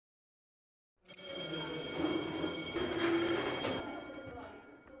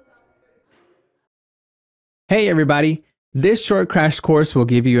Hey everybody! This short crash course will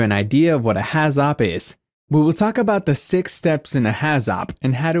give you an idea of what a HAZOP is. We will talk about the 6 steps in a HAZOP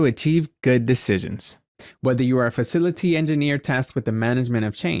and how to achieve good decisions. Whether you are a facility engineer tasked with the management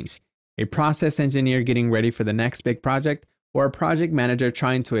of change, a process engineer getting ready for the next big project, or a project manager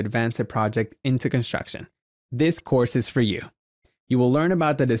trying to advance a project into construction, this course is for you. You will learn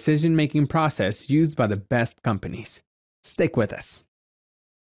about the decision-making process used by the best companies. Stick with us.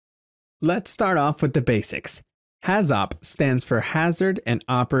 Let's start off with the basics. HAZOP stands for Hazard and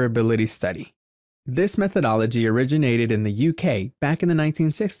Operability Study. This methodology originated in the UK back in the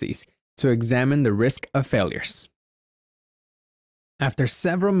 1960s to examine the risk of failures. After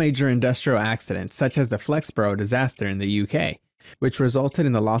several major industrial accidents, such as the Flexborough disaster in the UK, which resulted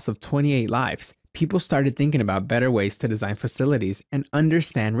in the loss of 28 lives, people started thinking about better ways to design facilities and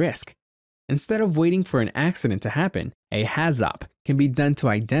understand risk. Instead of waiting for an accident to happen, a HAZOP can be done to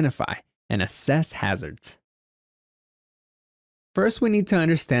identify and assess hazards. First, we need to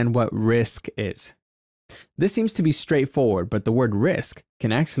understand what risk is. This seems to be straightforward, but the word risk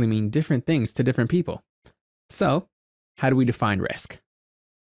can actually mean different things to different people. So, how do we define risk?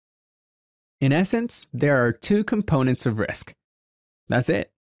 In essence, there are 2 components of risk. That's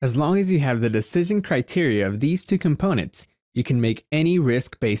it. As long as you have the decision criteria of these 2 components, you can make any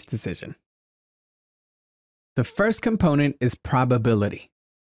risk-based decision. The first component is probability.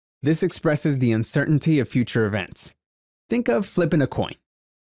 This expresses the uncertainty of future events. Think of flipping a coin.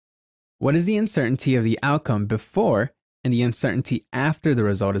 What is the uncertainty of the outcome before and the uncertainty after the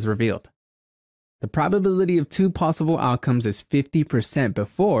result is revealed? The probability of 2 possible outcomes is 50%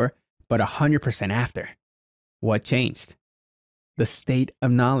 before, but 100% after. What changed? The state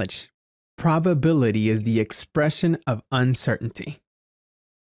of knowledge. Probability is the expression of uncertainty.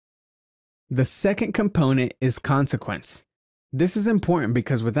 The second component is consequence. This is important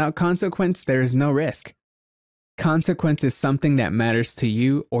because without consequence, there is no risk. Consequence is something that matters to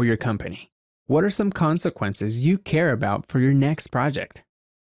you or your company. What are some consequences you care about for your next project?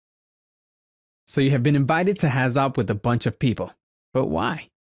 So you have been invited to HAZOP with a bunch of people. But why?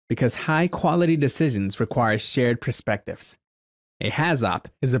 Because high-quality decisions require shared perspectives. A HAZOP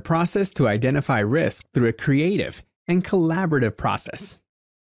is a process to identify risk through a creative and collaborative process.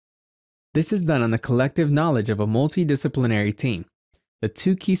 This is done on the collective knowledge of a multi-disciplinary team. The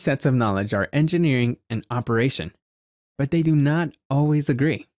 2 key sets of knowledge are engineering and operation, but they do not always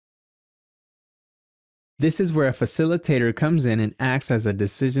agree. This is where a facilitator comes in and acts as a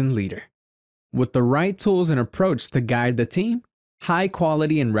decision leader. With the right tools and approach to guide the team, high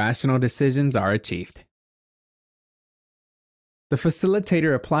quality and rational decisions are achieved. The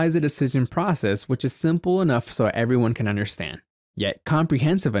facilitator applies a decision process which is simple enough so everyone can understand, yet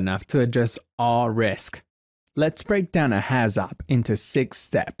comprehensive enough to address all risk. Let's break down a HAZOP into 6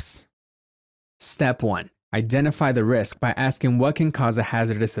 steps. Step 1. Identify the risk by asking what can cause a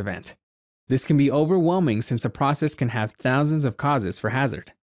hazardous event. This can be overwhelming since a process can have thousands of causes for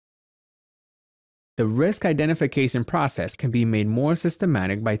hazard. The risk identification process can be made more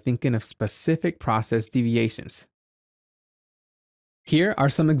systematic by thinking of specific process deviations. Here are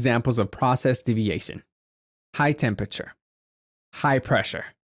some examples of process deviation: high temperature, high pressure,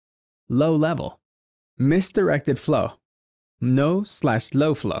 low level, misdirected flow,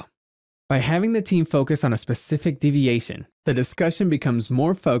 no/low flow. By having the team focus on a specific deviation, the discussion becomes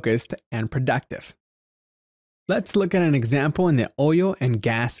more focused and productive. Let's look at an example in the oil and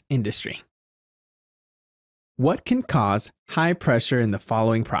gas industry. What can cause high pressure in the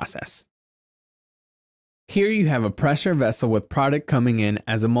following process? Here you have a pressure vessel with product coming in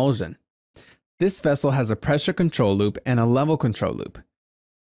as emulsion. This vessel has a pressure control loop and a level control loop.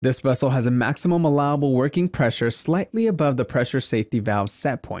 This vessel has a maximum allowable working pressure slightly above the pressure safety valve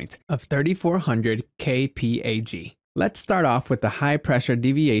set point of 3,400 kPa(g). Let's start off with the high pressure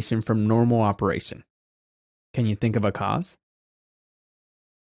deviation from normal operation. Can you think of a cause?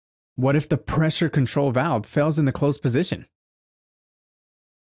 What if the pressure control valve fails in the closed position?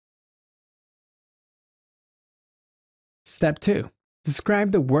 Step 2.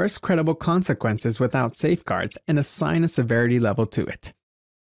 Describe the worst credible consequences without safeguards and assign a severity level to it.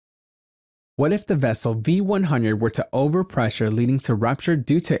 What if the vessel V100 were to overpressure leading to rupture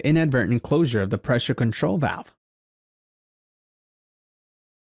due to inadvertent closure of the pressure control valve?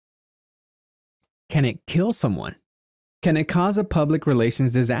 Can it kill someone? Can it cause a public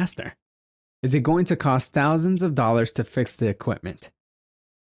relations disaster? Is it going to cost thousands of dollars to fix the equipment?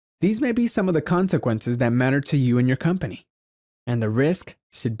 These may be some of the consequences that matter to you and your company, and the risk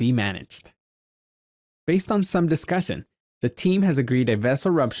should be managed. Based on some discussion, the team has agreed a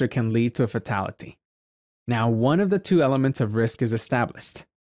vessel rupture can lead to a fatality. Now, one of the 2 elements of risk is established.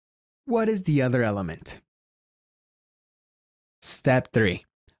 What is the other element? Step 3.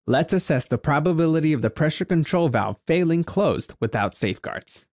 Let's assess the probability of the pressure control valve failing closed without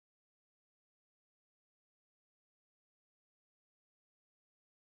safeguards.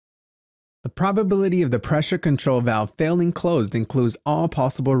 The probability of the pressure control valve failing closed includes all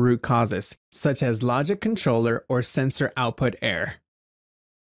possible root causes, such as logic controller or sensor output error.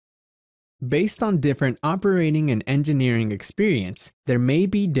 Based on different operating and engineering experience, there may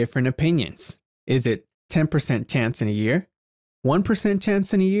be different opinions. Is it 10% chance in a year? 1%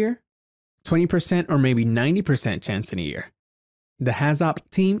 chance in a year? 20% or maybe 90% chance in a year? The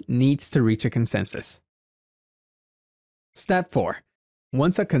HAZOP team needs to reach a consensus. Step 4.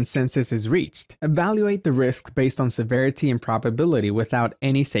 Once a consensus is reached, evaluate the risk based on severity and probability without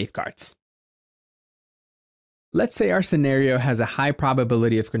any safeguards. Let's say our scenario has a high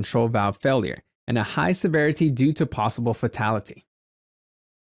probability of control valve failure and a high severity due to possible fatality.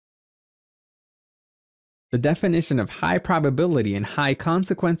 The definition of high probability and high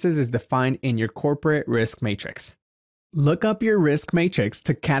consequences is defined in your corporate risk matrix. Look up your risk matrix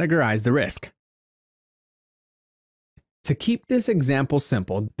to categorize the risk. To keep this example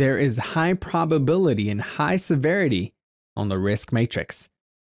simple, there is high probability and high severity on the risk matrix.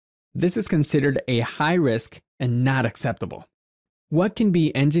 This is considered a high risk and not acceptable. What can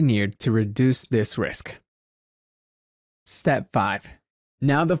be engineered to reduce this risk? Step 5.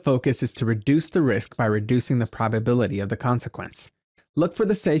 Now the focus is to reduce the risk by reducing the probability of the consequence. Look for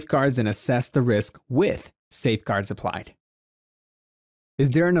the safeguards and assess the risk with safeguards applied. Is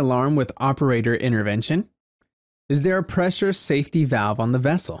there an alarm with operator intervention? Is there a pressure safety valve on the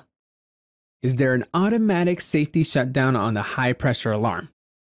vessel? Is there an automatic safety shutdown on the high pressure alarm?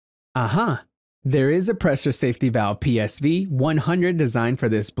 There is a pressure safety valve PSV 100 designed for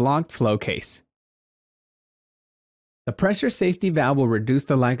this blocked flow case. The pressure safety valve will reduce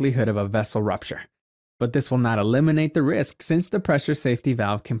the likelihood of a vessel rupture, but this will not eliminate the risk since the pressure safety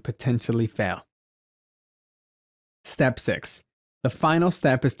valve can potentially fail. Step 6. The final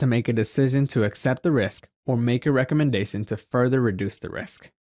step is to make a decision to accept the risk or make a recommendation to further reduce the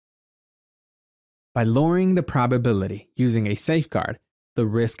risk. By lowering the probability using a safeguard, the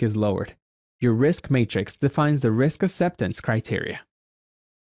risk is lowered. Your risk matrix defines the risk acceptance criteria.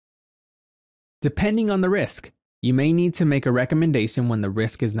 Depending on the risk, you may need to make a recommendation when the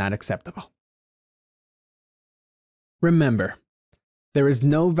risk is not acceptable. Remember, there is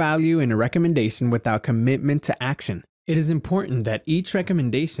no value in a recommendation without commitment to action. It is important that each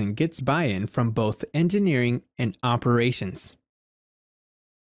recommendation gets buy-in from both engineering and operations.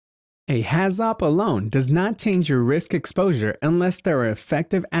 A HAZOP alone does not change your risk exposure unless there are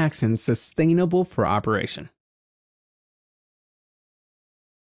effective actions sustainable for operation.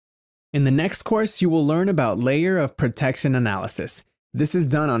 In the next course, you will learn about layer of protection analysis. This is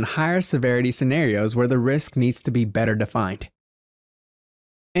done on higher severity scenarios where the risk needs to be better defined.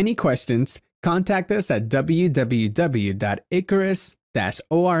 Any questions? Contact us at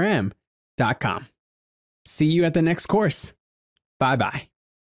www.icarus-orm.com. See you at the next course. Bye-bye.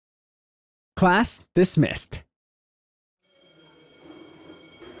 Class dismissed.